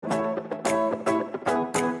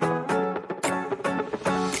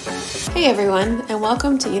Hey everyone, and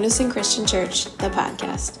welcome to Unison Christian Church, the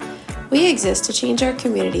podcast. We exist to change our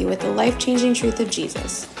community with the life-changing truth of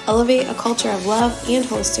Jesus, elevate a culture of love and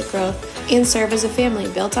holistic growth, and serve as a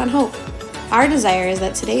family built on hope. Our desire is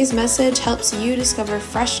that today's message helps you discover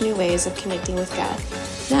fresh new ways of connecting with God.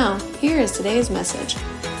 Now, here is today's message.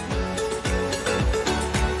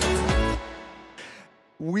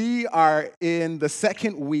 We are in the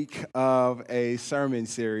second week of a sermon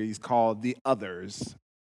series called The Others.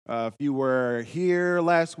 If you were here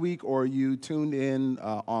last week or you tuned in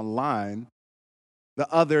online,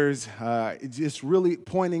 The Others is just really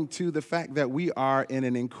pointing to the fact that we are in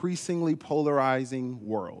an increasingly polarizing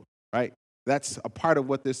world, right? That's a part of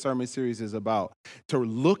what this sermon series is about. To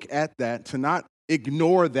look at that, to not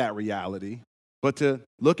ignore that reality, but to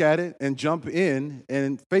look at it and jump in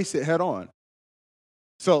and face it head on.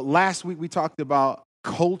 So last week we talked about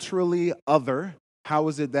culturally other. How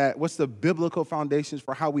is it that, what's the biblical foundations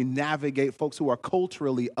for how we navigate folks who are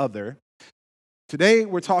culturally other? Today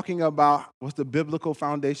we're talking about what's the biblical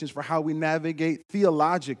foundations for how we navigate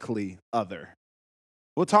theologically other.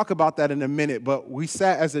 We'll talk about that in a minute, but we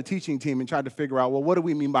sat as a teaching team and tried to figure out, well, what do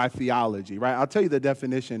we mean by theology, right? I'll tell you the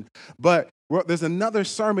definition, but there's another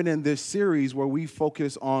sermon in this series where we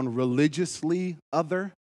focus on religiously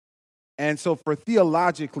other. And so for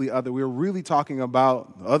theologically other, we're really talking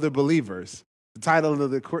about other believers. The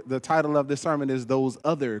title of the sermon is Those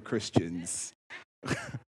Other Christians,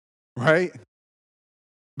 right?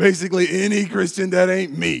 Basically, any Christian that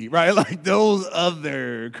ain't me, right? Like those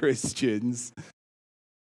other Christians.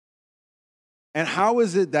 And how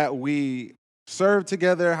is it that we serve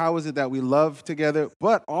together? How is it that we love together?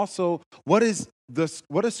 But also, what does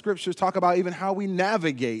scriptures talk about even how we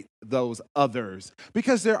navigate those others?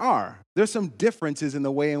 Because there's some differences in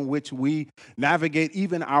the way in which we navigate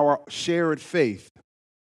even our shared faith.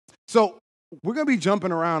 So we're going to be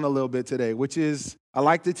jumping around a little bit today, which is, I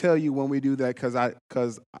like to tell you when we do that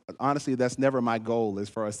because honestly, that's never my goal, is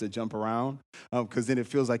for us to jump around, because then it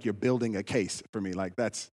feels like you're building a case for me. Like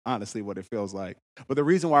that's honestly what it feels like. But the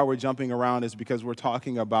reason why we're jumping around is because we're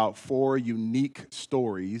talking about 4 unique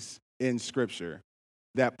stories in Scripture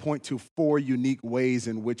that point to 4 unique ways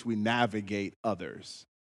in which we navigate others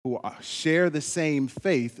who share the same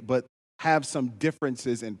faith but have some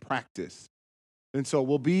differences in practice. And so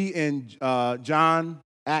we'll be in John,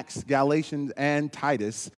 Acts, Galatians, and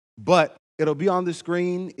Titus, but it'll be on the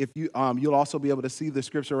screen. If you'll also be able to see the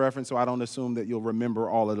scripture reference, so I don't assume that you'll remember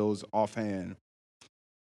all of those offhand.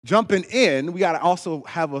 Jumping in, we got to also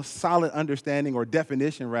have a solid understanding or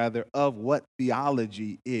definition, rather, of what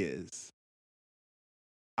theology is.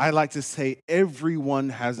 I like to say everyone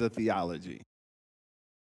has a theology.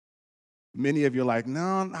 Many of you are like,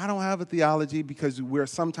 no, I don't have a theology, because we're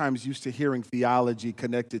sometimes used to hearing theology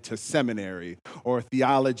connected to seminary, or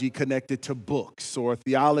theology connected to books, or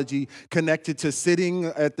theology connected to sitting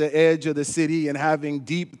at the edge of the city and having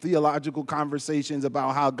deep theological conversations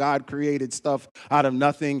about how God created stuff out of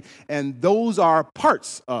nothing. And those are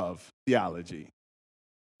parts of theology.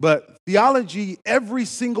 But theology, every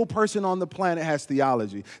single person on the planet has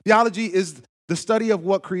theology. Theology is the study of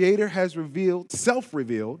what Creator has revealed,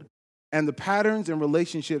 self-revealed, and the patterns and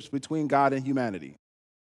relationships between God and humanity.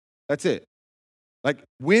 That's it. Like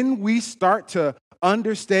when we start to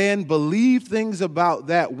understand, believe things about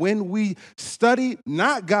that, when we study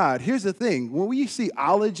not God, here's the thing. When we see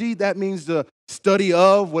ology, that means the study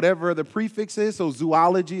of whatever the prefix is. So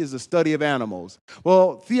zoology is the study of animals.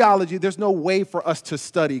 Well, theology, there's no way for us to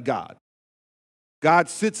study God. God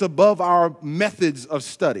sits above our methods of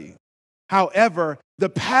study. However, the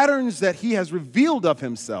patterns that he has revealed of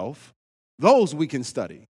himself, those we can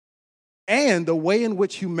study. And the way in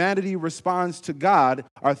which humanity responds to God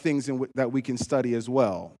are things that we can study as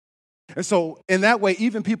well. And so in that way,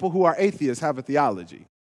 even people who are atheists have a theology,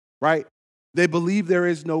 right? They believe there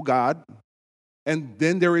is no God, and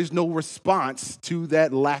then there is no response to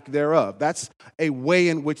that lack thereof. That's a way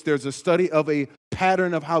in which there's a study of a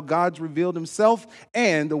pattern of how God's revealed himself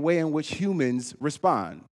and the way in which humans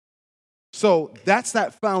respond. So that's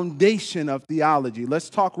that foundation of theology. Let's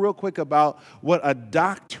talk real quick about what a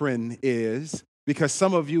doctrine is, because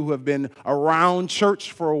some of you who have been around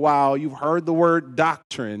church for a while, you've heard the word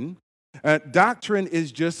doctrine. Doctrine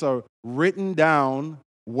is just a written down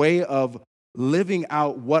way of living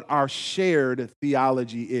out what our shared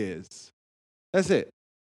theology is. That's it,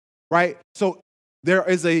 right? So there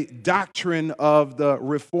is a doctrine of the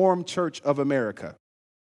Reformed Church of America.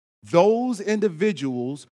 Those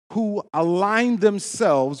individuals who align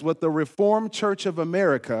themselves with the Reformed Church of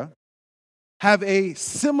America have a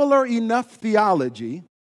similar enough theology,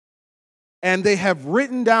 and they have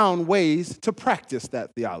written down ways to practice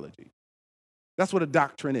that theology. That's what a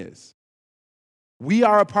doctrine is. We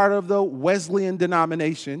are a part of the Wesleyan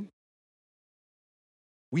denomination.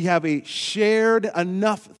 We have a shared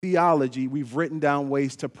enough theology, we've written down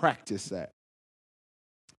ways to practice that.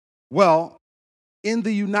 Well, in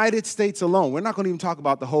the United States alone, we're not going to even talk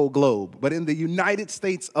about the whole globe, but in the United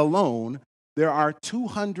States alone, there are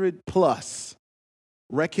 200 plus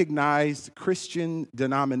recognized Christian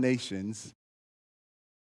denominations.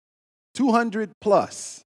 200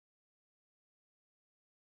 plus.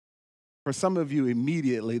 For some of you,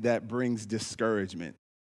 immediately that brings discouragement.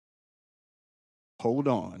 Hold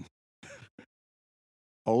on.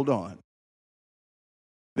 Hold on.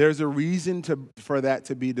 There's a reason for that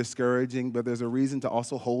to be discouraging, but there's a reason to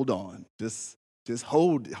also hold on. Just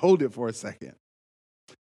hold it for a second.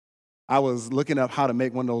 I was looking up how to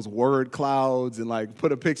make one of those word clouds and like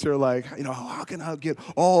put a picture like, how can I get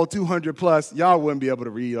all 200 plus? Y'all wouldn't be able to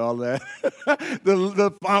read all that.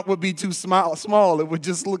 The font would be too small. It would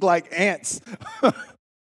just look like ants.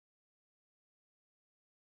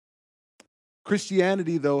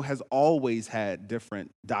 Christianity, though, has always had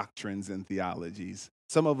different doctrines and theologies.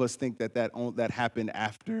 Some of us think that happened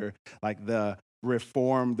after like the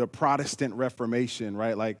Protestant Reformation,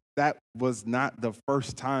 right? Like that was not the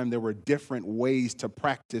first time there were different ways to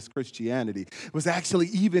practice Christianity. It was actually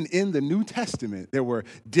even in the New Testament, there were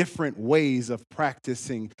different ways of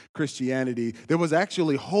practicing Christianity. There was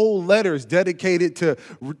actually whole letters dedicated to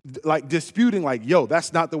like disputing like,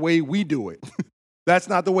 that's not the way we do it. That's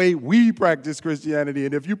not the way we practice Christianity.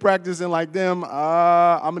 And if you practicing like them,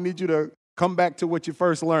 I'm going to need you to come back to what you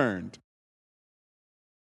first learned.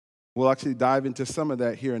 We'll actually dive into some of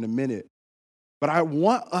that here in a minute. But I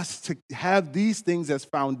want us to have these things as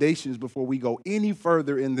foundations before we go any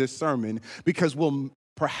further in this sermon, because we'll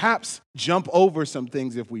perhaps jump over some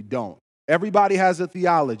things if we don't. Everybody has a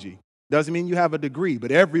theology. Doesn't mean you have a degree, but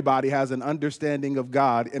everybody has an understanding of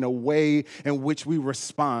God in a way in which we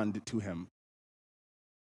respond to him.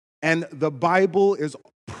 And the Bible is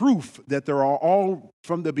proof that there are all,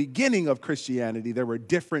 from the beginning of Christianity, there were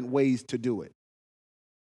different ways to do it.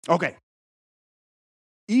 Okay.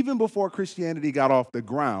 Even before Christianity got off the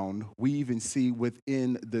ground, we even see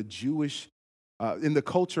within the Jewish, in the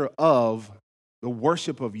culture of the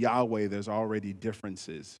worship of Yahweh, there's already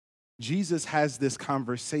differences. Jesus has this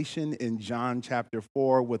conversation in John chapter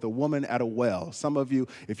 4 with a woman at a well. Some of you,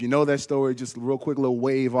 if you know that story, just a real quick little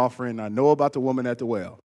wave offering. I know about the woman at the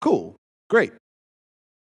well. Cool. Great.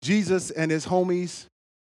 Jesus and his homies,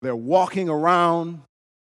 they're walking around.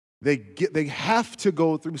 They have to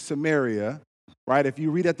go through Samaria, right? If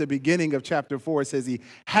you read at the beginning of chapter 4, it says he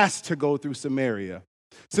has to go through Samaria.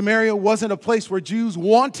 Samaria wasn't a place where Jews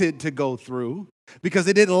wanted to go through because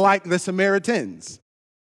they didn't like the Samaritans.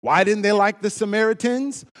 Why didn't they like the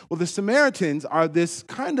Samaritans? Well, the Samaritans are this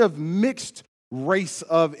kind of mixed race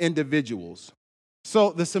of individuals.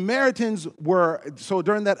 So the Samaritans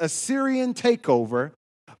during that Assyrian takeover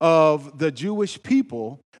of the Jewish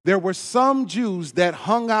people, there were some Jews that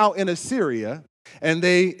hung out in Assyria, and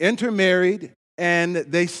they intermarried, and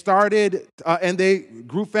they started, and they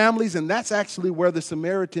grew families, and that's actually where the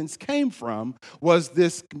Samaritans came from, was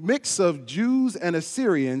this mix of Jews and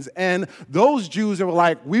Assyrians, and those Jews were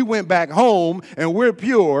like, we went back home, and we're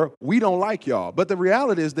pure, we don't like y'all. But the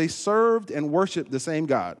reality is they served and worshiped the same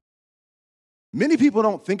God. Many people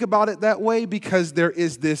don't think about it that way because there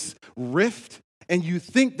is this rift, and you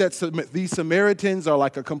think that these Samaritans are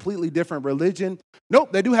like a completely different religion.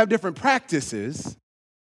 Nope, they do have different practices.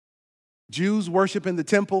 Jews worship in the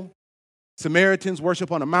temple. Samaritans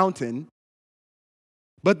worship on a mountain.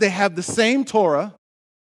 But they have the same Torah,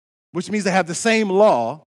 which means they have the same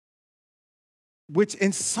law, which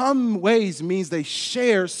in some ways means they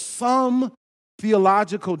share some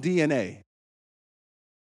theological DNA.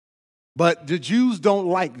 But the Jews don't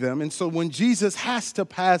like them, and so when Jesus has to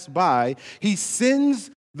pass by, he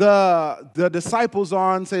sends the disciples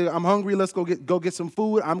on, say, I'm hungry, let's go get some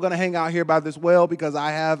food. I'm going to hang out here by this well because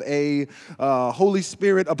I have a Holy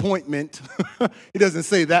Spirit appointment. He doesn't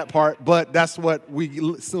say that part, but that's what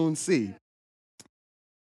we soon see.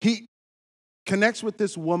 He connects with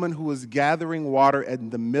this woman who is gathering water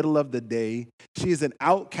in the middle of the day. She is an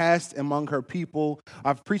outcast among her people.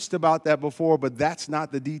 I've preached about that before, but that's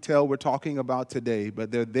not the detail we're talking about today.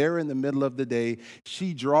 But they're there in the middle of the day.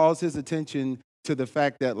 She draws his attention to the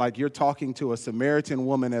fact that, like, you're talking to a Samaritan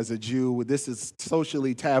woman as a Jew. This is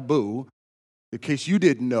socially taboo. In case you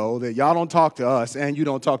didn't know, that y'all don't talk to us and you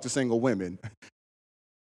don't talk to single women.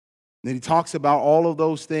 Then he talks about all of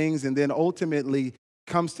those things, and then ultimately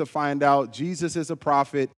comes to find out Jesus is a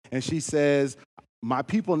prophet, and she says, my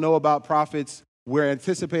people know about prophets. We're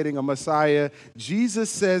anticipating a Messiah. Jesus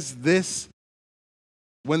says this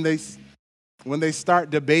when they start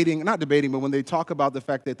debating, not debating, but when they talk about the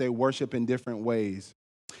fact that they worship in different ways.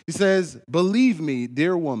 He says, "Believe me,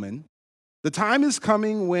 dear woman, the time is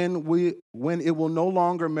coming when it will no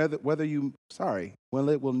longer matter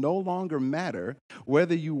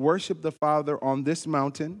whether you worship the Father on this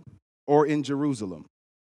mountain or in Jerusalem.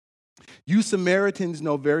 You Samaritans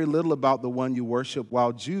know very little about the one you worship,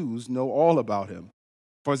 while Jews know all about him.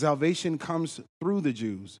 For salvation comes through the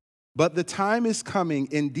Jews. But the time is coming,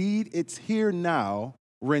 indeed it's here now,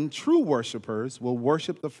 when true worshipers will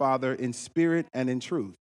worship the Father in spirit and in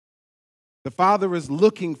truth. The Father is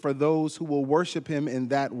looking for those who will worship him in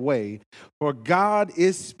that way. For God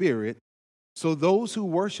is spirit, so those who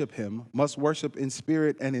worship him must worship in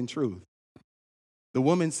spirit and in truth." The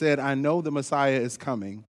woman said, "I know the Messiah is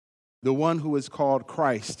coming, the one who is called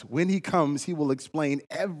Christ. When he comes, he will explain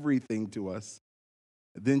everything to us."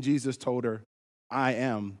 Then Jesus told her, "I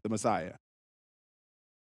am the Messiah."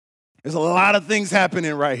 There's a lot of things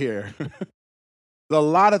happening right here. There's a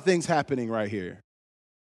lot of things happening right here.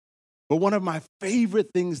 But one of my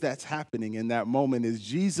favorite things that's happening in that moment is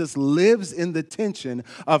Jesus lives in the tension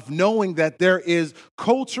of knowing that there is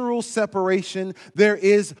cultural separation, there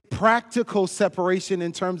is practical separation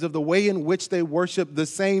in terms of the way in which they worship the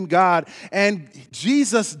same God. And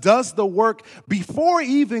Jesus does the work before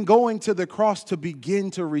even going to the cross to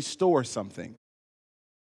begin to restore something.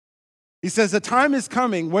 He says the time is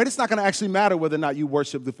coming where it's not going to actually matter whether or not you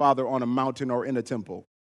worship the Father on a mountain or in a temple.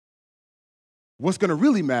 What's going to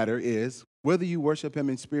really matter is whether you worship him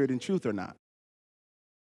in spirit and truth or not.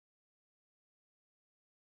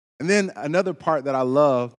 And then another part that I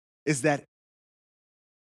love is that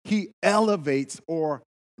he elevates, or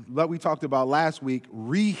like we talked about last week,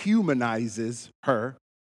 rehumanizes her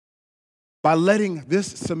by letting this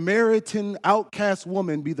Samaritan outcast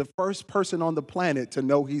woman be the first person on the planet to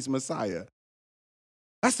know he's Messiah.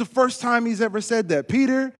 That's the first time he's ever said that.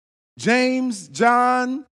 Peter, James,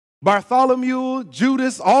 John, Bartholomew,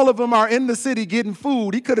 Judas, all of them are in the city getting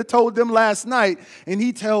food. He could have told them last night, and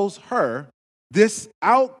he tells her, this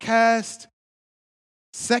outcast,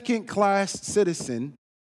 second-class citizen,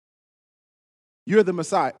 you're the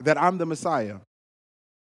Messiah, that I'm the Messiah.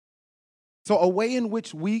 So a way in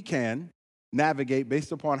which we can navigate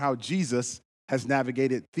based upon how Jesus has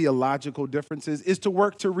navigated theological differences is to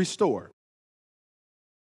work to restore.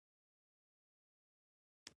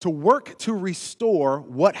 To work to restore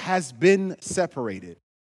what has been separated.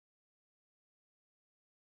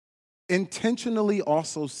 Intentionally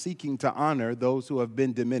also seeking to honor those who have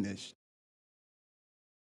been diminished.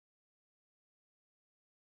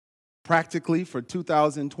 Practically, for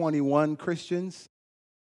 2021 Christians,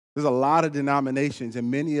 there's a lot of denominations, and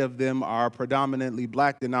many of them are predominantly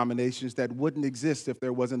black denominations that wouldn't exist if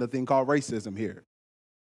there wasn't a thing called racism here.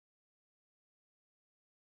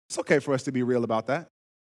 It's okay for us to be real about that.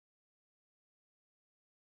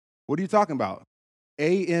 What are you talking about?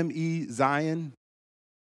 AME Zion,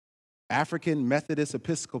 African Methodist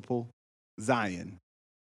Episcopal Zion,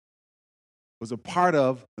 was a part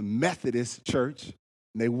of the Methodist Church,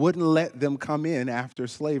 and they wouldn't let them come in after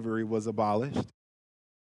slavery was abolished.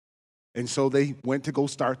 And so they went to go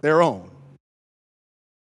start their own.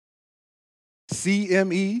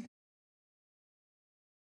 CME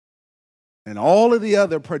and all of the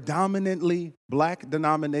other predominantly black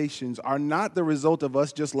denominations are not the result of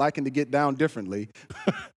us just liking to get down differently.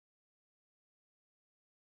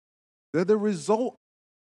 They're the result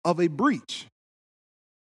of a breach.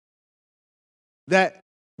 That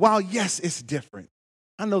while, yes, it's different.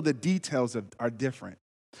 I know the details are different.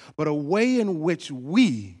 But a way in which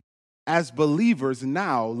we, as believers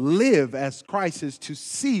now, live as Christ is to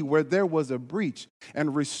see where there was a breach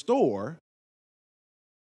and restore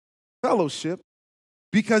fellowship,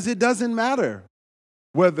 because it doesn't matter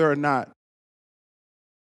whether or not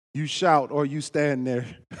you shout or you stand there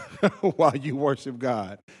while you worship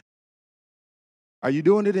God. Are you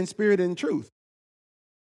doing it in spirit and truth?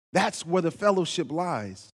 That's where the fellowship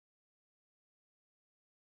lies.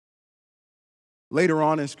 Later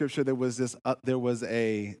on in Scripture, there was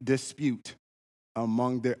a dispute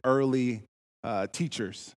among the early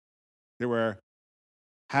teachers. They were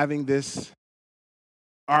having this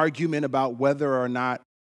argument about whether or not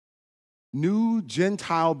new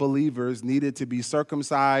Gentile believers needed to be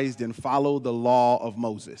circumcised and follow the law of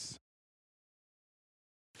Moses.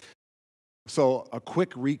 So a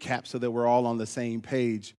quick recap so that we're all on the same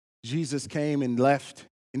page. Jesus came and left,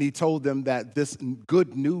 and he told them that this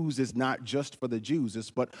good news is not just for the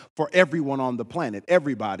Jews, but for everyone on the planet.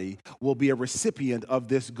 Everybody will be a recipient of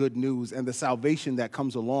this good news and the salvation that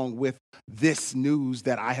comes along with this news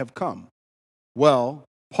that I have come. Well,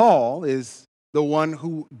 Paul is the one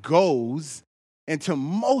who goes into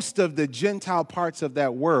most of the Gentile parts of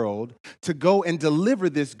that world to go and deliver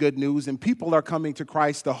this good news, and people are coming to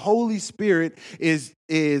Christ. The Holy Spirit is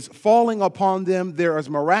falling upon them. There is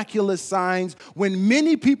miraculous signs. When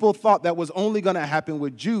many people thought that was only going to happen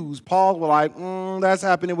with Jews, Paul was like, that's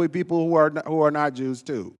happening with people who are not Jews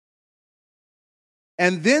too.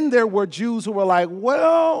 And then there were Jews who were like,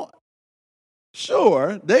 well,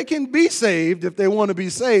 sure, they can be saved if they want to be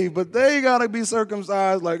saved, but they got to be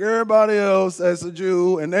circumcised like everybody else as a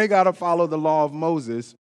Jew, and they got to follow the law of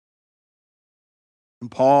Moses. And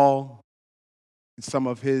Paul and some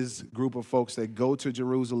of his group of folks, they go to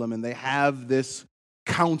Jerusalem, and they have this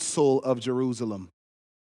Council of Jerusalem.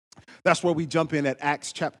 That's where we jump in at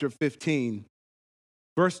Acts chapter 15,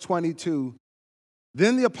 verse 22.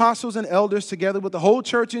 Then the apostles and elders, together with the whole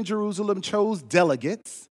church in Jerusalem, chose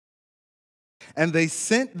delegates, and they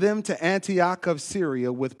sent them to Antioch of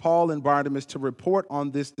Syria with Paul and Barnabas to report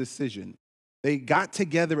on this decision. They got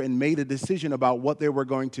together and made a decision about what they were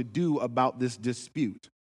going to do about this dispute.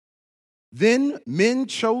 Then men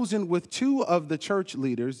chosen with two of the church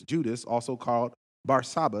leaders, Judas, also called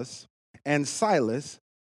Barsabbas, and Silas,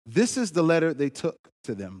 this is the letter they took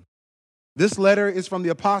to them. This letter is from the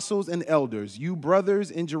apostles and elders, you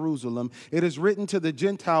brothers in Jerusalem. It is written to the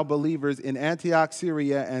Gentile believers in Antioch,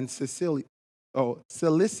 Syria, and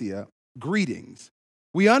Cilicia, greetings.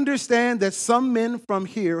 We understand that some men from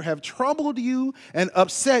here have troubled you and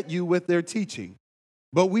upset you with their teaching,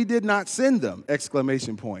 but we did not send them!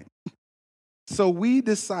 Exclamation point. So we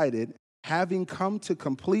decided, having come to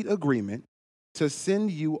complete agreement, to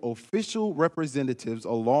send you official representatives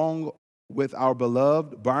along with our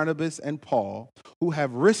beloved Barnabas and Paul, who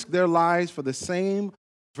have risked their lives for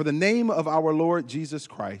the name of our Lord Jesus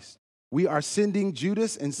Christ. We are sending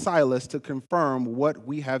Judas and Silas to confirm what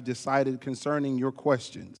we have decided concerning your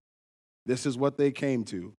questions. This is what they came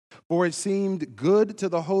to. For it seemed good to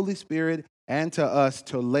the Holy Spirit and to us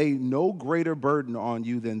to lay no greater burden on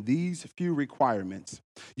you than these few requirements.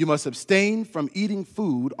 You must abstain from eating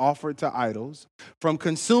food offered to idols, from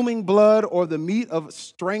consuming blood or the meat of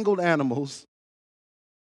strangled animals,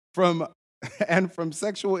 and from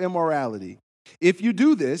sexual immorality. If you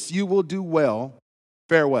do this, you will do well.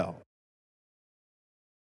 Farewell.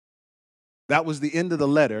 That was the end of the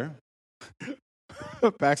letter.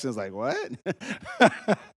 Paxton's like, what?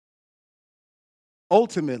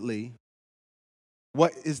 Ultimately,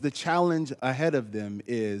 what is the challenge ahead of them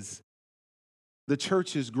is the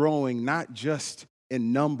church is growing not just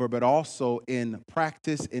in number, but also in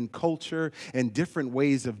practice, in culture, and different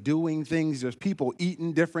ways of doing things. There's people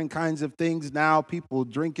eating different kinds of things now, people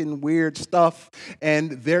drinking weird stuff,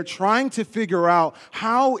 and they're trying to figure out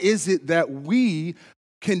how is it that we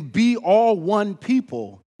can be all one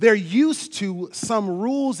people. They're used to some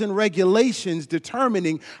rules and regulations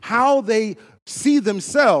determining how they see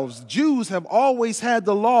themselves. Jews have always had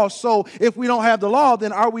the law, so if we don't have the law,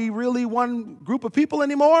 then are we really one group of people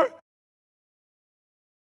anymore?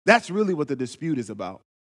 That's really what the dispute is about.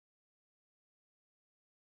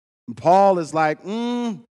 And Paul is like,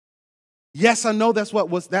 yes, I know that's what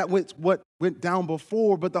went down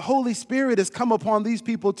before, but the Holy Spirit has come upon these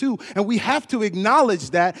people too, and we have to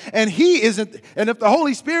acknowledge that. And if the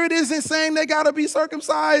Holy Spirit isn't saying they got to be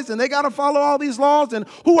circumcised and they got to follow all these laws, then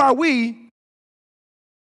who are we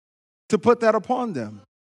to put that upon them?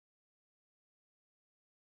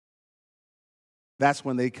 That's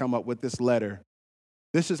when they come up with this letter.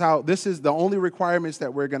 This is the only requirements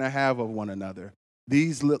that we're going to have of one another.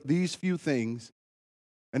 These few things,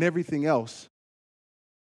 and everything else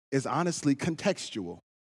is honestly contextual.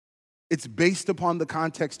 It's based upon the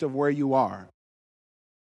context of where you are.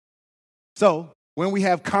 So when we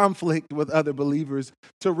have conflict with other believers,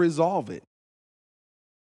 to resolve it.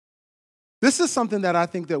 This is something that I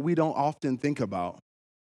think that we don't often think about,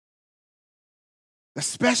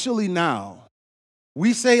 especially now.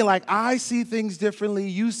 We say, like, I see things differently,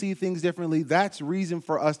 you see things differently. That's reason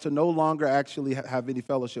for us to no longer actually have any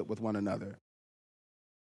fellowship with one another.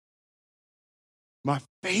 My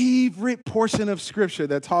favorite portion of Scripture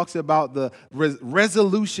that talks about the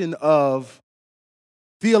resolution of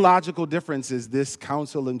theological differences, this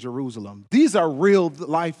council in Jerusalem. These are real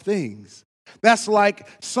life things. That's like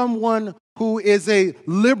someone who is a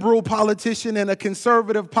liberal politician and a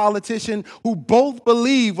conservative politician who both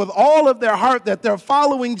believe with all of their heart that they're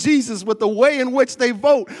following Jesus with the way in which they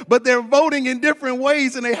vote, but they're voting in different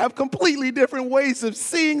ways, and they have completely different ways of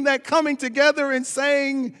seeing that coming together and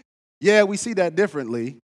saying, yeah, we see that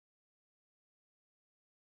differently.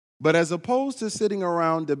 But as opposed to sitting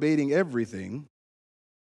around debating everything,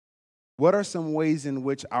 what are some ways in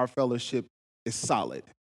which our fellowship is solid?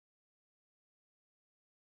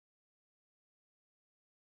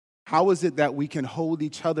 How is it that we can hold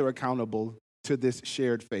each other accountable to this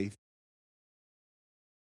shared faith?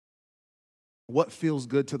 What feels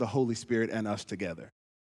good to the Holy Spirit and us together?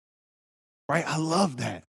 Right? I love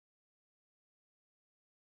that.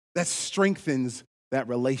 That strengthens that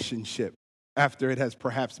relationship after it has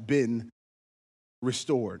perhaps been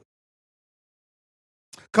restored.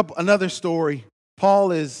 Another story,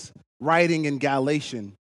 Paul is writing in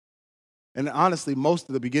Galatian. And honestly, most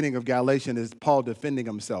of the beginning of Galatian is Paul defending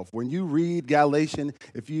himself. When you read Galatian,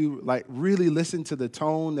 if you really listen to the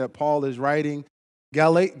tone that Paul is writing,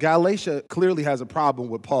 Galatia clearly has a problem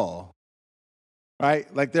with Paul.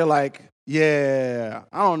 Right? Like they're like, yeah,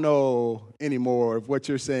 I don't know anymore if what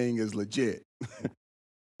you're saying is legit.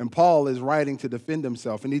 And Paul is writing to defend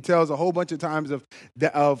himself. And he tells a whole bunch of times of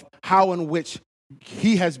how in which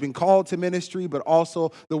he has been called to ministry, but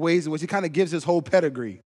also the ways in which he kind of gives his whole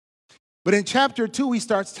pedigree. But in chapter 2, he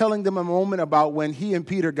starts telling them a moment about when he and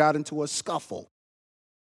Peter got into a scuffle.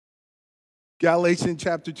 Galatians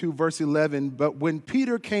chapter 2, verse 11, but when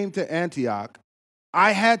Peter came to Antioch,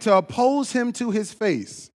 I had to oppose him to his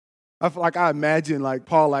face. I imagine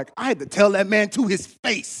Paul, I had to tell that man to his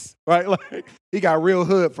face, right? He got real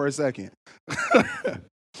hood for a second.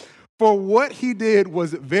 For what he did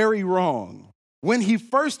was very wrong. When he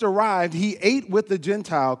first arrived, he ate with the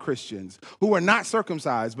Gentile Christians who were not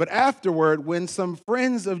circumcised. But afterward, when some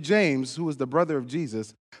friends of James, who was the brother of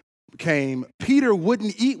Jesus, came, Peter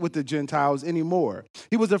wouldn't eat with the Gentiles anymore.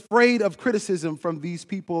 He was afraid of criticism from these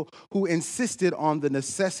people who insisted on the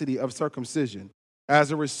necessity of circumcision. As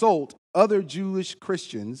a result, other Jewish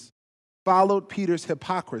Christians followed Peter's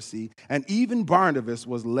hypocrisy, and even Barnabas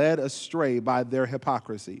was led astray by their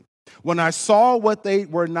hypocrisy. When I saw that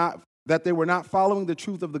they were not following the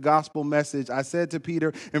truth of the gospel message, I said to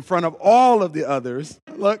Peter in front of all of the others,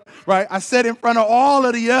 I said in front of all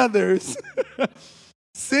of the others,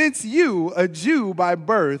 since you, a Jew by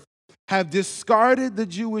birth, have discarded the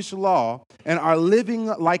Jewish law and are living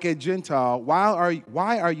like a Gentile,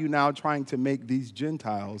 why are you now trying to make these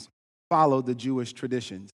Gentiles follow the Jewish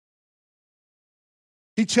traditions?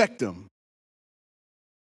 He checked them.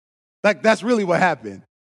 That's really what happened.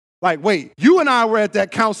 Wait, you and I were at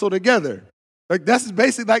that council together. That's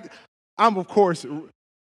basically I'm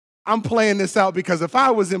playing this out because if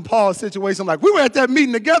I was in Paul's situation, we were at that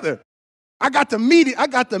meeting together. I got the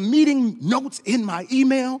meeting notes in my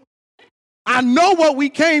email. I know what we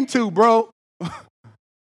came to, bro.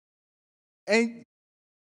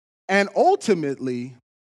 And ultimately,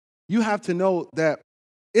 you have to know that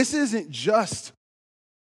this isn't just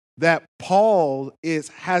that Paul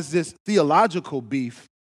has this theological beef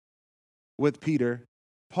with Peter.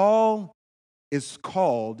 Paul is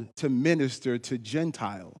called to minister to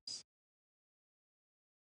Gentiles.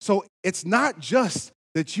 So it's not just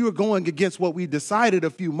that you're going against what we decided a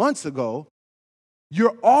few months ago.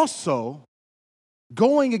 You're also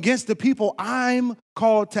going against the people I'm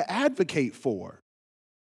called to advocate for.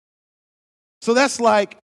 So that's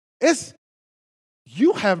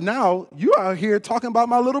you are here talking about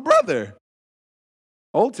my little brother,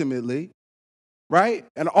 ultimately, right?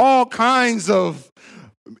 And all kinds of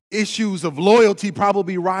issues of loyalty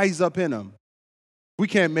probably rise up in them. We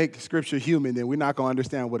can't make Scripture human, then we're not going to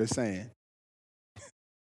understand what it's saying.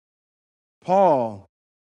 Paul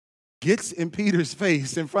gets in Peter's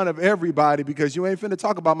face in front of everybody because you ain't finna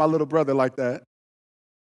talk about my little brother like that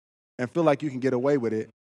and feel like you can get away with it.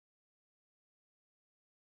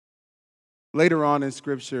 Later on in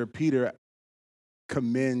Scripture, Peter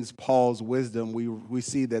commends Paul's wisdom. We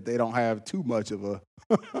see that they don't have too much of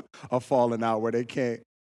a falling out where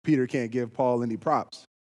Peter can't give Paul any props.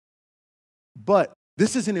 But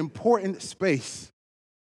this is an important space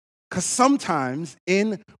because sometimes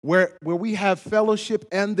where we have fellowship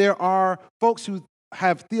and there are folks who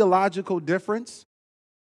have theological difference,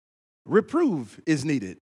 reprove is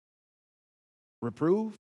needed.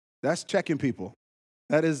 Reprove, that's checking people.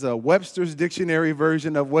 That is a Webster's dictionary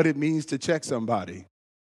version of what it means to check somebody.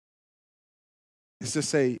 It's to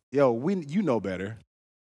say, you know better.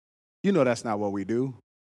 You know that's not what we do.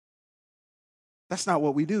 That's not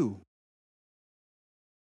what we do.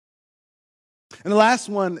 And the last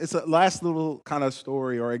one, it's a last little kind of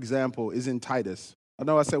story or example, is in Titus. I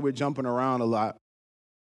know I said we're jumping around a lot.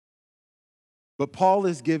 But Paul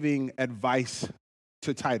is giving advice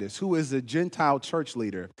to Titus, who is a Gentile church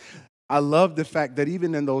leader. I love the fact that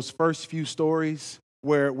even in those first few stories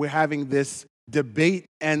where we're having this debate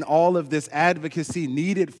and all of this advocacy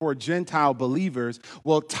needed for Gentile believers,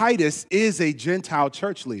 well, Titus is a Gentile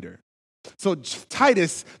church leader. So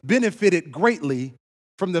Titus benefited greatly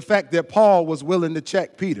from the fact that Paul was willing to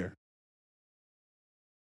check Peter.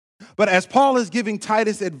 But as Paul is giving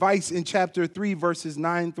Titus advice in chapter 3, verses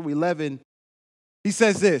 9 through 11, he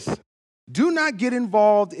says this: do not get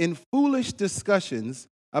involved in foolish discussions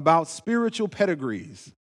about spiritual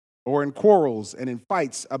pedigrees or in quarrels and in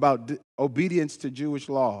fights about obedience to Jewish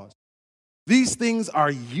laws. These things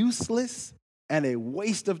are useless and a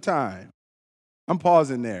waste of time. I'm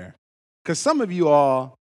pausing there because some of you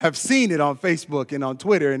all have seen it on Facebook and on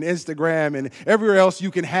Twitter and Instagram and everywhere else you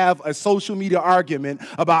can have a social media argument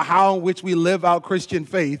about how in which we live out Christian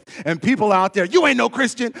faith. And people out there, you ain't no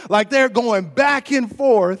Christian, like they're going back and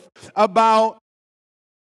forth about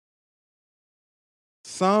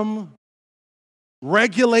some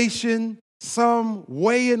regulation, some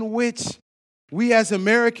way in which we as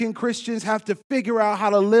American Christians have to figure out how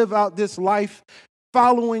to live out this life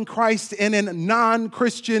following Christ in a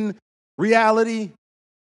non-Christian reality.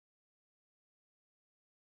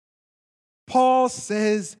 Paul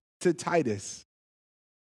says to Titus,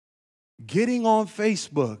 getting on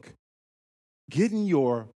Facebook, getting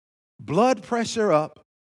your blood pressure up,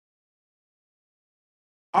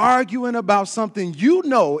 arguing about something you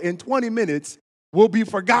know in 20 minutes will be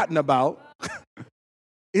forgotten about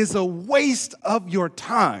is a waste of your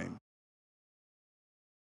time.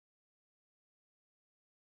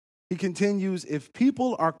 He continues, if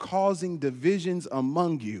people are causing divisions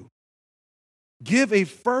among you, give a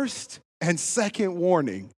first and second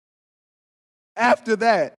warning. After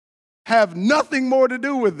that, have nothing more to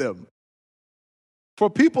do with them. For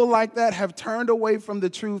people like that have turned away from the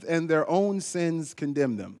truth and their own sins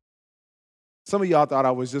condemn them. Some of y'all thought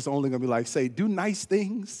I was just only going to be like, say, do nice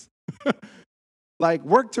things. Like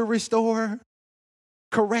work to restore,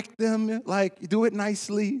 correct them, like do it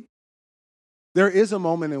nicely. There is a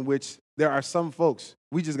moment in which there are some folks,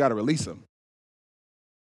 we just got to release them.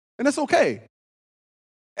 And that's okay.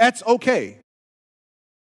 That's okay.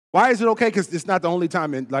 Why is it okay? Because it's not the only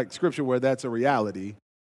time in like scripture where that's a reality.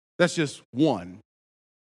 That's just one.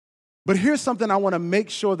 But here's something I want to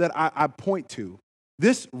make sure that I point to.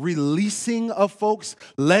 This releasing of folks,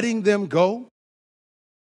 letting them go,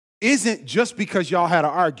 isn't just because y'all had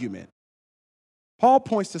an argument. Paul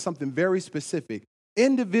points to something very specific.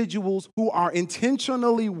 Individuals who are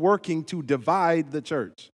intentionally working to divide the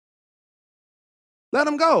church. Let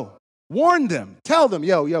them go. Warn them. Tell them,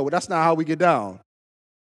 yo, that's not how we get down.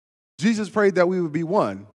 Jesus prayed that we would be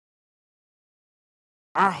one.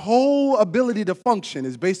 Our whole ability to function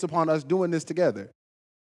is based upon us doing this together.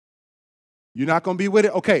 You're not going to be with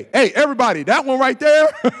it? Okay. Hey, everybody, that one right there,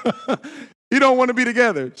 he don't want to be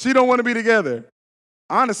together. She don't want to be together.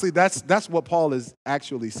 Honestly, that's what Paul is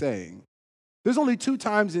actually saying. There's only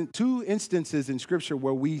two instances in Scripture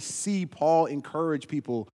where we see Paul encourage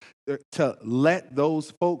people to let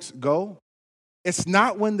those folks go. It's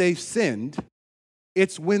not when they've sinned.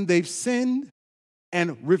 It's when they've sinned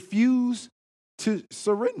and refuse to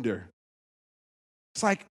surrender. It's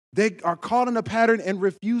like they are caught in a pattern and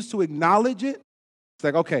refuse to acknowledge it. It's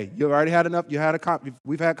like, okay, you already had enough.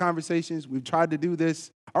 We've had conversations. We've tried to do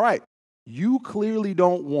this. All right, you clearly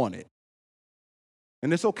don't want it.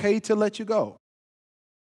 And it's okay to let you go.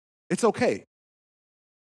 It's okay.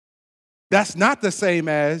 That's not the same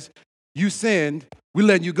as you sinned, we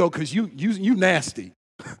letting you go because you nasty.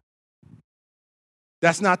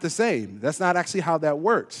 That's not the same. That's not actually how that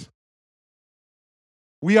works.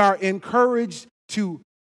 We are encouraged to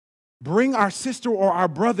bring our sister or our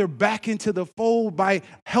brother back into the fold by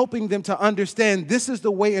helping them to understand this is the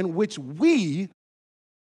way in which we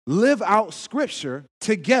live out Scripture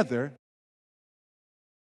together.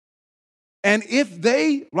 And if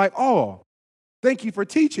they like, oh, thank you for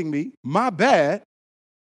teaching me, my bad,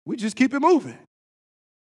 we just keep it moving.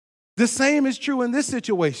 The same is true in this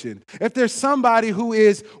situation. If there's somebody who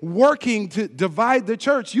is working to divide the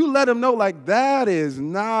church, you let them know, like, that is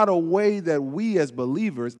not a way that we as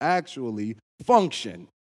believers actually function.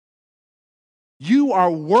 You are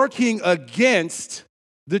working against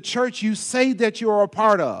the church you say that you're a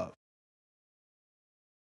part of.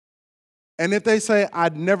 And if they say,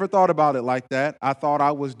 I'd never thought about it like that, I thought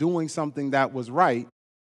I was doing something that was right,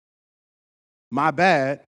 my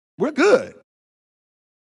bad, we're good.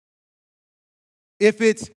 If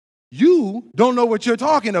it's you don't know what you're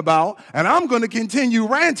talking about, and I'm going to continue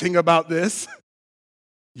ranting about this,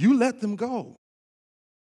 you let them go.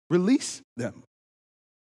 Release them.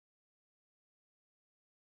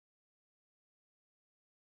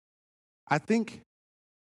 I think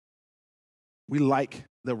we like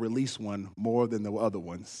the release one more than the other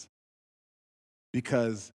ones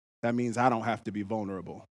because that means I don't have to be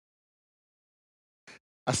vulnerable.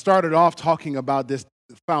 I started off talking about this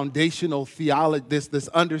foundational theology, this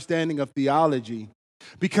understanding of theology,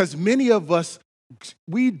 because many of us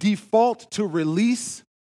we default to release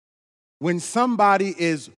when somebody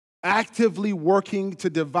is actively working to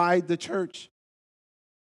divide the church,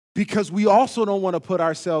 because we also don't want to put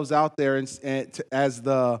ourselves out there as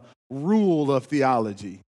the rule of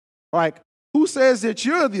theology. Like, who says that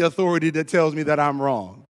you're the authority that tells me that I'm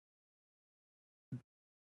wrong?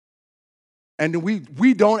 And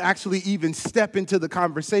we don't actually even step into the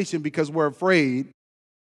conversation because we're afraid,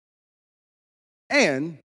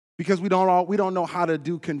 and because we don't know how to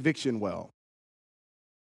do conviction well.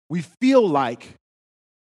 We feel like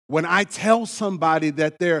when I tell somebody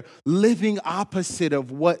that they're living opposite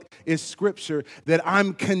of what is Scripture, that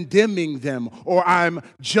I'm condemning them or I'm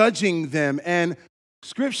judging them. And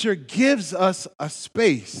Scripture gives us a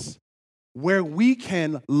space where we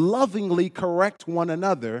can lovingly correct one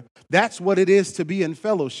another. That's what it is to be in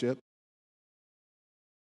fellowship.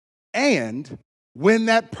 And when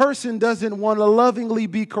that person doesn't want to lovingly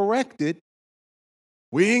be corrected,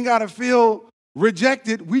 we ain't got to feel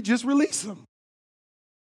rejected. We just release them.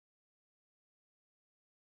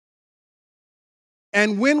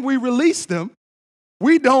 And when we release them,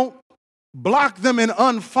 we don't block them and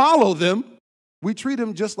unfollow them. We treat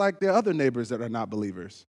them just like their other neighbors that are not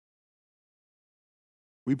believers.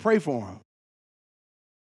 We pray for them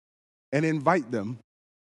and invite them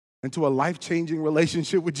into a life-changing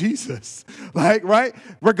relationship with Jesus. Like, right?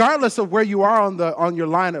 Regardless of where you are on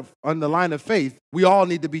the line of faith, we all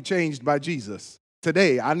need to be changed by Jesus.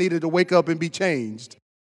 Today, I needed to wake up and be changed.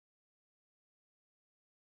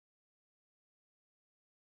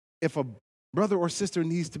 If a brother or sister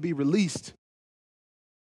needs to be released,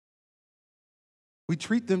 we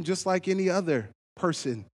treat them just like any other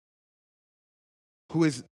person who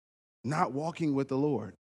is not walking with the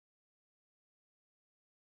Lord.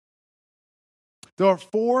 There are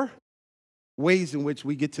 4 ways in which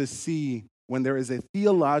we get to see when there is a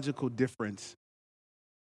theological difference.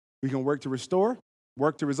 We can work to restore,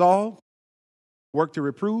 work to resolve, work to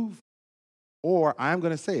reprove, or I'm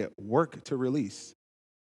going to say it, work to release.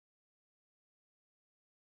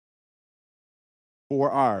 4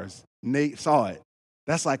 R's. Nate saw it.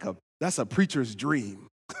 That's a preacher's dream.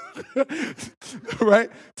 Right?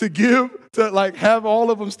 To have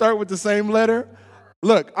all of them start with the same letter.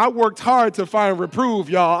 Look, I worked hard to find reprove,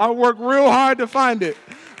 y'all. I worked real hard to find it.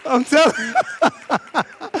 I'm telling you.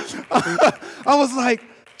 I was like,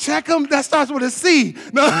 check them. That starts with a C.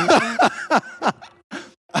 No.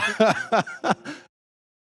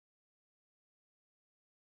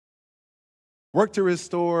 Work to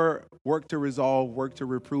restore, work to resolve, work to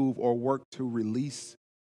reprove, or work to release.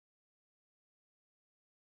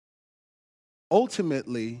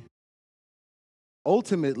 Ultimately,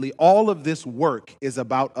 all of this work is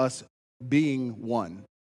about us being one.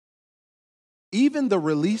 Even the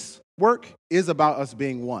release work is about us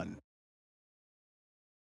being one.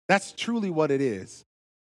 That's truly what it is.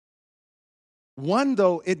 One,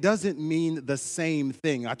 though, it doesn't mean the same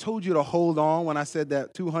thing. I told you to hold on when I said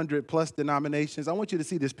that 200 plus denominations. I want you to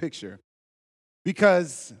see this picture,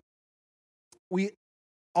 because we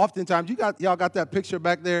oftentimes, y'all got that picture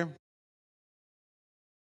back there?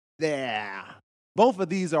 There. Both of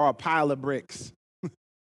these are a pile of bricks,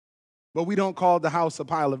 but we don't call the house a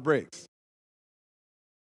pile of bricks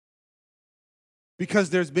because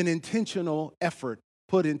there's been intentional effort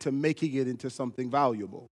put into making it into something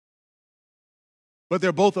valuable. But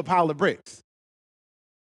they're both a pile of bricks.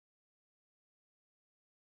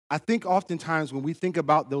 I think oftentimes when we think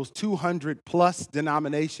about those 200 plus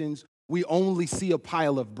denominations, we only see a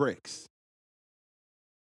pile of bricks.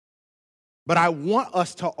 But I want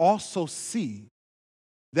us to also see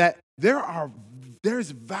that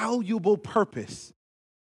there's valuable purpose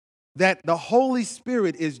that the Holy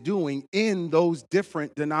Spirit is doing in those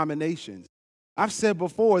different denominations. I've said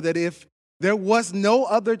before that if there was no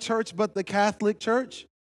other church but the Catholic Church,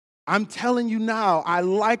 I'm telling you now, I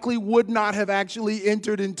likely would not have actually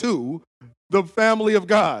entered into the family of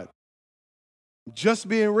God. Just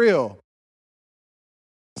being real.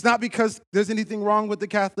 It's not because there's anything wrong with the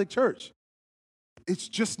Catholic Church. It's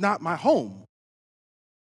just not my home.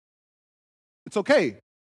 It's okay.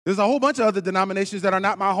 There's a whole bunch of other denominations that are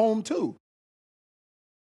not my home too.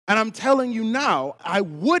 And I'm telling you now, I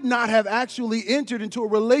would not have actually entered into a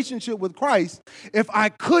relationship with Christ if I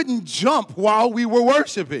couldn't jump while we were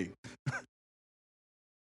worshiping.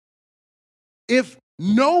 If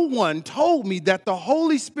no one told me that the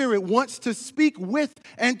Holy Spirit wants to speak with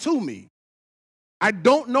and to me, I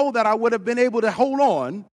don't know that I would have been able to hold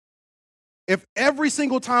on if every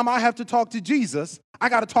single time I have to talk to Jesus, I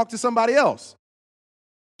got to talk to somebody else.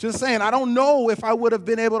 Just saying, I don't know if I would have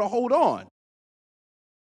been able to hold on.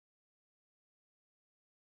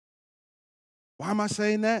 Why am I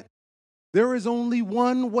saying that? There is only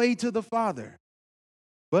one way to the Father,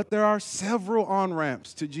 but there are several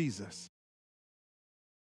on-ramps to Jesus.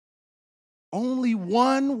 Only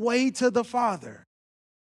one way to the Father.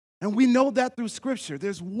 And we know that through Scripture.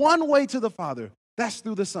 There's one way to the Father. That's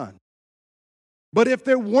through the Son. But if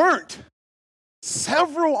there weren't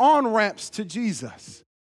several on-ramps to Jesus,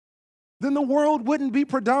 then the world wouldn't be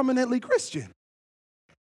predominantly Christian.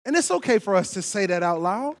 And it's okay for us to say that out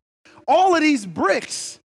loud. All of these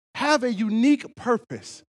bricks have a unique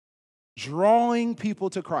purpose, drawing people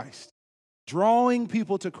to Christ. Drawing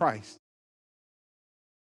people to Christ.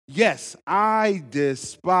 Yes, I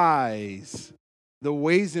despise the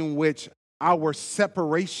ways in which our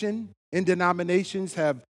separation in denominations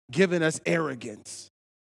have given us arrogance.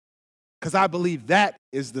 Because I believe that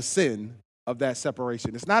is the sin of that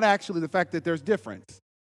separation. It's not actually the fact that there's difference.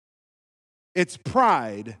 It's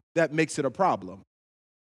pride that makes it a problem.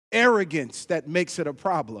 Arrogance that makes it a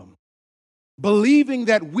problem. Believing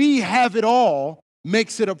that we have it all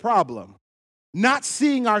makes it a problem. Not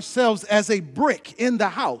seeing ourselves as a brick in the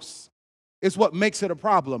house is what makes it a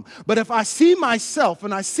problem. But if I see myself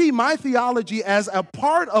and I see my theology as a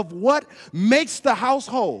part of what makes the house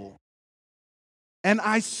whole, and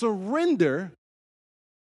I surrender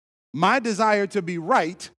my desire to be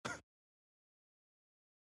right,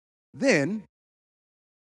 then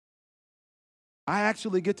I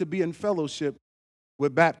actually get to be in fellowship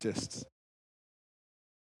with Baptists.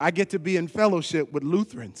 I get to be in fellowship with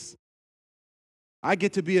Lutherans. I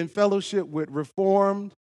get to be in fellowship with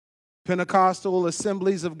Reformed, Pentecostal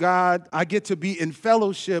Assemblies of God. I get to be in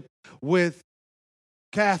fellowship with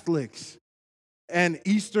Catholics and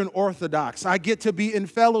Eastern Orthodox. I get to be in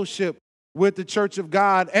fellowship with the Church of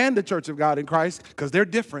God and the Church of God in Christ, because they're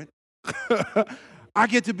different. I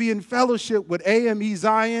get to be in fellowship with AME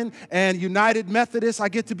Zion and United Methodist. I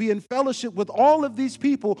get to be in fellowship with all of these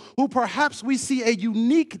people who perhaps we see a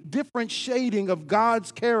unique, different shading of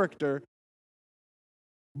God's character,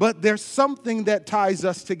 but there's something that ties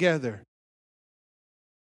us together,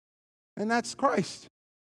 and that's Christ.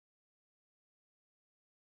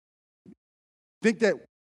 Think that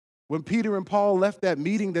when Peter and Paul left that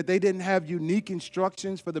meeting that they didn't have unique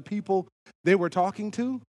instructions for the people they were talking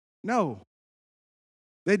to? No,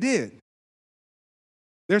 they did.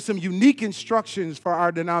 There's some unique instructions for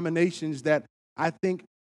our denominations that I think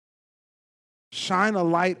shine a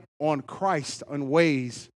light on Christ in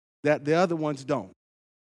ways that the other ones don't.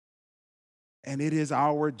 And it is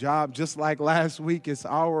our job, just like last week, it's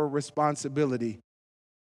our responsibility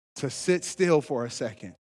to sit still for a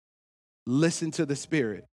second, listen to the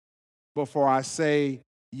Spirit before I say,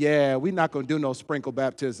 yeah, we're not going to do no sprinkle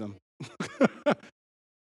baptism.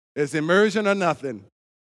 It's immersion or nothing.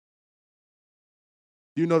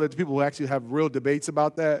 You know that people actually have real debates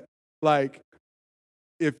about that? Like,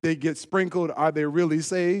 if they get sprinkled, are they really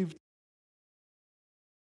saved?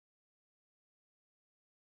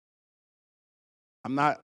 I'm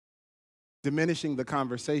not diminishing the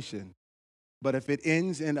conversation, but if it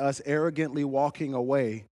ends in us arrogantly walking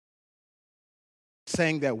away,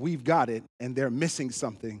 saying that we've got it and they're missing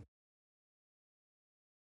something,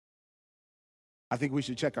 I think we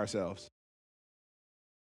should check ourselves.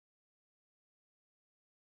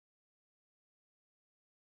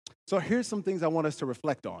 So here's some things I want us to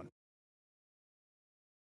reflect on.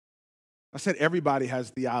 I said everybody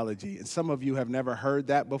has theology, and some of you have never heard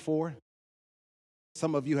that before.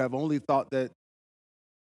 Some of you have only thought that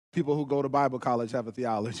people who go to Bible college have a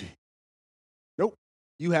theology. Nope,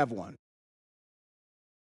 you have one.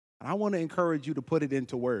 And I want to encourage you to put it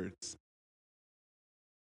into words.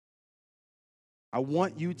 I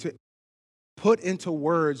want you to put into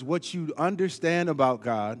words what you understand about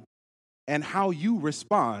God and how you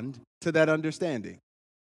respond to that understanding.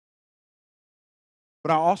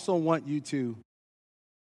 But I also want you to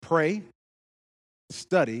pray,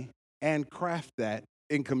 study, and craft that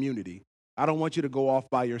in community. I don't want you to go off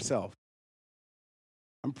by yourself.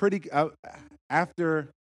 After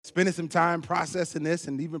spending some time processing this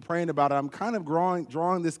and even praying about it, I'm kind of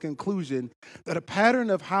drawing this conclusion that a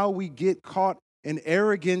pattern of how we get caught in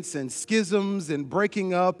arrogance and schisms and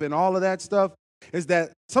breaking up and all of that stuff is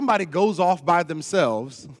that somebody goes off by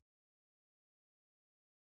themselves,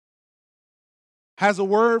 has a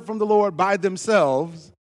word from the Lord by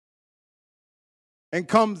themselves, and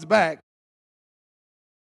comes back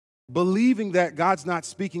believing that God's not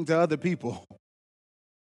speaking to other people.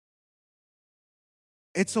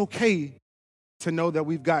 It's okay to know that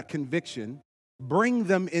we've got conviction. Bring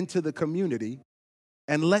them into the community,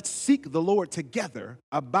 and let's seek the Lord together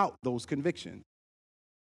about those convictions.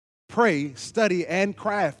 Pray, study, and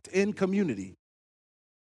craft in community.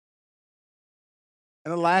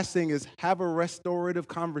 And the last thing is have a restorative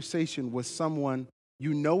conversation with someone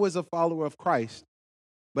you know is a follower of Christ,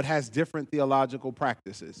 but has different theological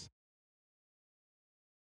practices.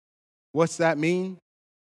 What's that mean?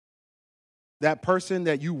 That person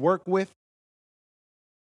that you work with,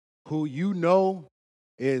 who you know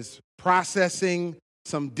is processing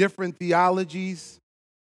some different theologies,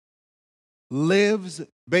 lives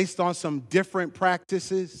based on some different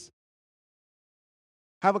practices,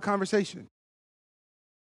 have a conversation.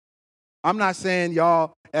 I'm not saying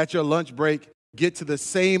y'all at your lunch break get to the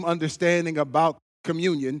same understanding about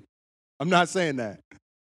communion. I'm not saying that.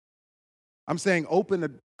 I'm saying open a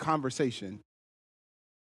conversation.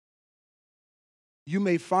 You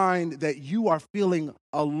may find that you are feeling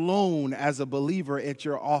alone as a believer at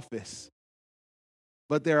your office,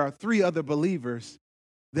 but there are 3 other believers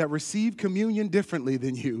that receive communion differently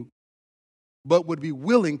than you, but would be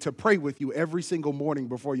willing to pray with you every single morning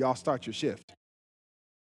before y'all start your shift.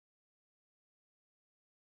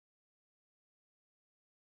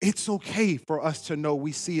 It's okay for us to know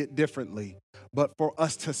we see it differently, but for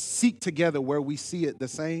us to seek together where we see it the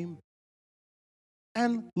same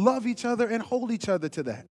and love each other and hold each other to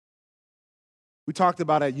that. We talked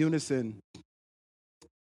about at Unison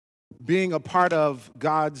being a part of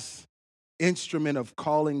God's instrument of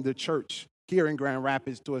calling the church here in Grand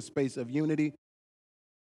Rapids to a space of unity.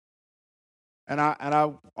 And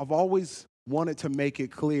I've always wanted to make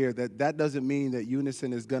it clear that that doesn't mean that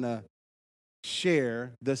Unison is going to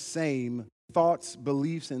share the same thoughts,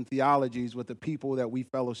 beliefs, and theologies with the people that we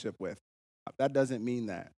fellowship with. That doesn't mean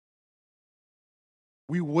that.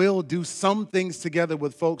 We will do some things together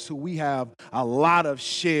with folks who we have a lot of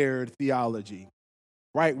shared theology,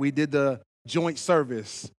 right? We did the joint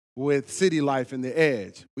service with City Life and The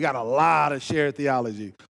Edge. We got a lot of shared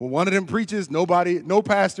theology. When one of them preaches, no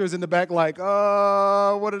pastors in the back like,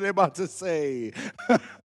 oh, what are they about to say?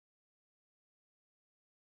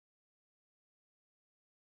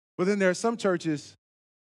 But then there are some churches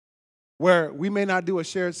where we may not do a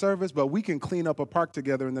shared service, but we can clean up a park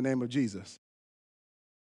together in the name of Jesus.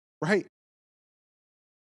 Right?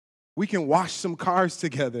 We can wash some cars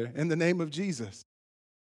together in the name of Jesus.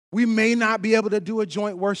 We may not be able to do a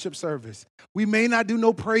joint worship service. We may not do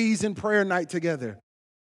no praise and prayer night together.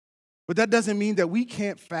 But that doesn't mean that we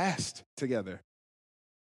can't fast together.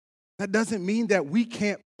 That doesn't mean that we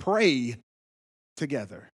can't pray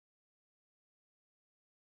together.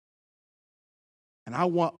 And I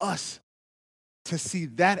want us to see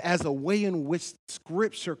that as a way in which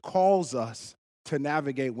Scripture calls us to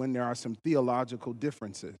navigate when there are some theological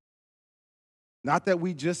differences. Not that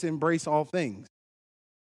we just embrace all things,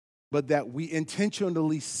 but that we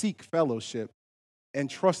intentionally seek fellowship and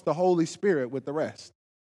trust the Holy Spirit with the rest.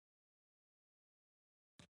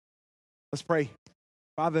 Let's pray.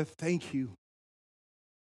 Father, thank you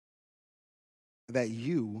that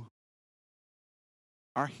you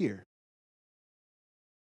are here.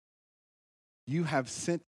 You have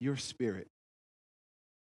sent your Spirit.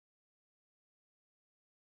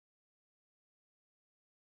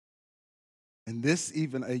 And this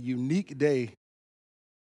even a unique day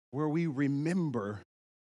where we remember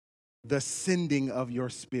the sending of your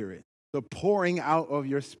Spirit, the pouring out of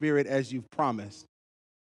your Spirit as you've promised.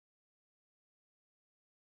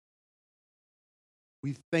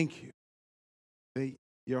 We thank you that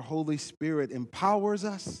your Holy Spirit empowers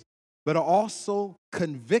us, but also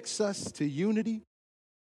convicts us to unity,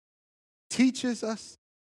 teaches us,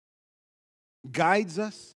 guides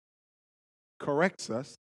us, corrects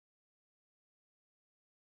us,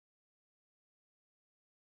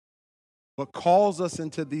 but calls us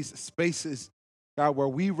into these spaces, God, where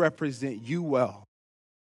we represent you well.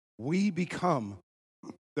 We become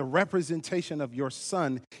the representation of your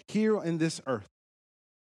Son here in this earth.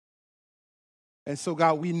 And so,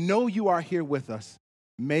 God, we know you are here with us.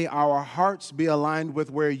 May our hearts be aligned with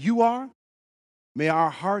where you are. May our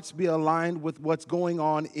hearts be aligned with what's going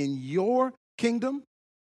on in your kingdom.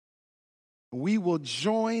 We will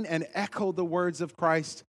join and echo the words of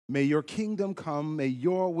Christ. May your kingdom come. May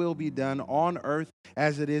your will be done on earth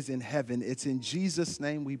as it is in heaven. It's in Jesus'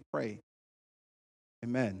 name we pray.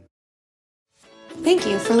 Amen. Thank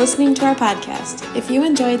you for listening to our podcast. If you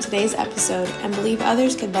enjoyed today's episode and believe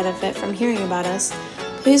others could benefit from hearing about us,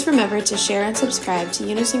 please remember to share and subscribe to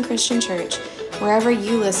Unison Christian Church wherever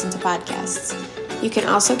you listen to podcasts. You can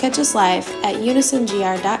also catch us live at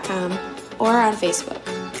unisongr.com or on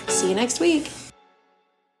Facebook. See you next week.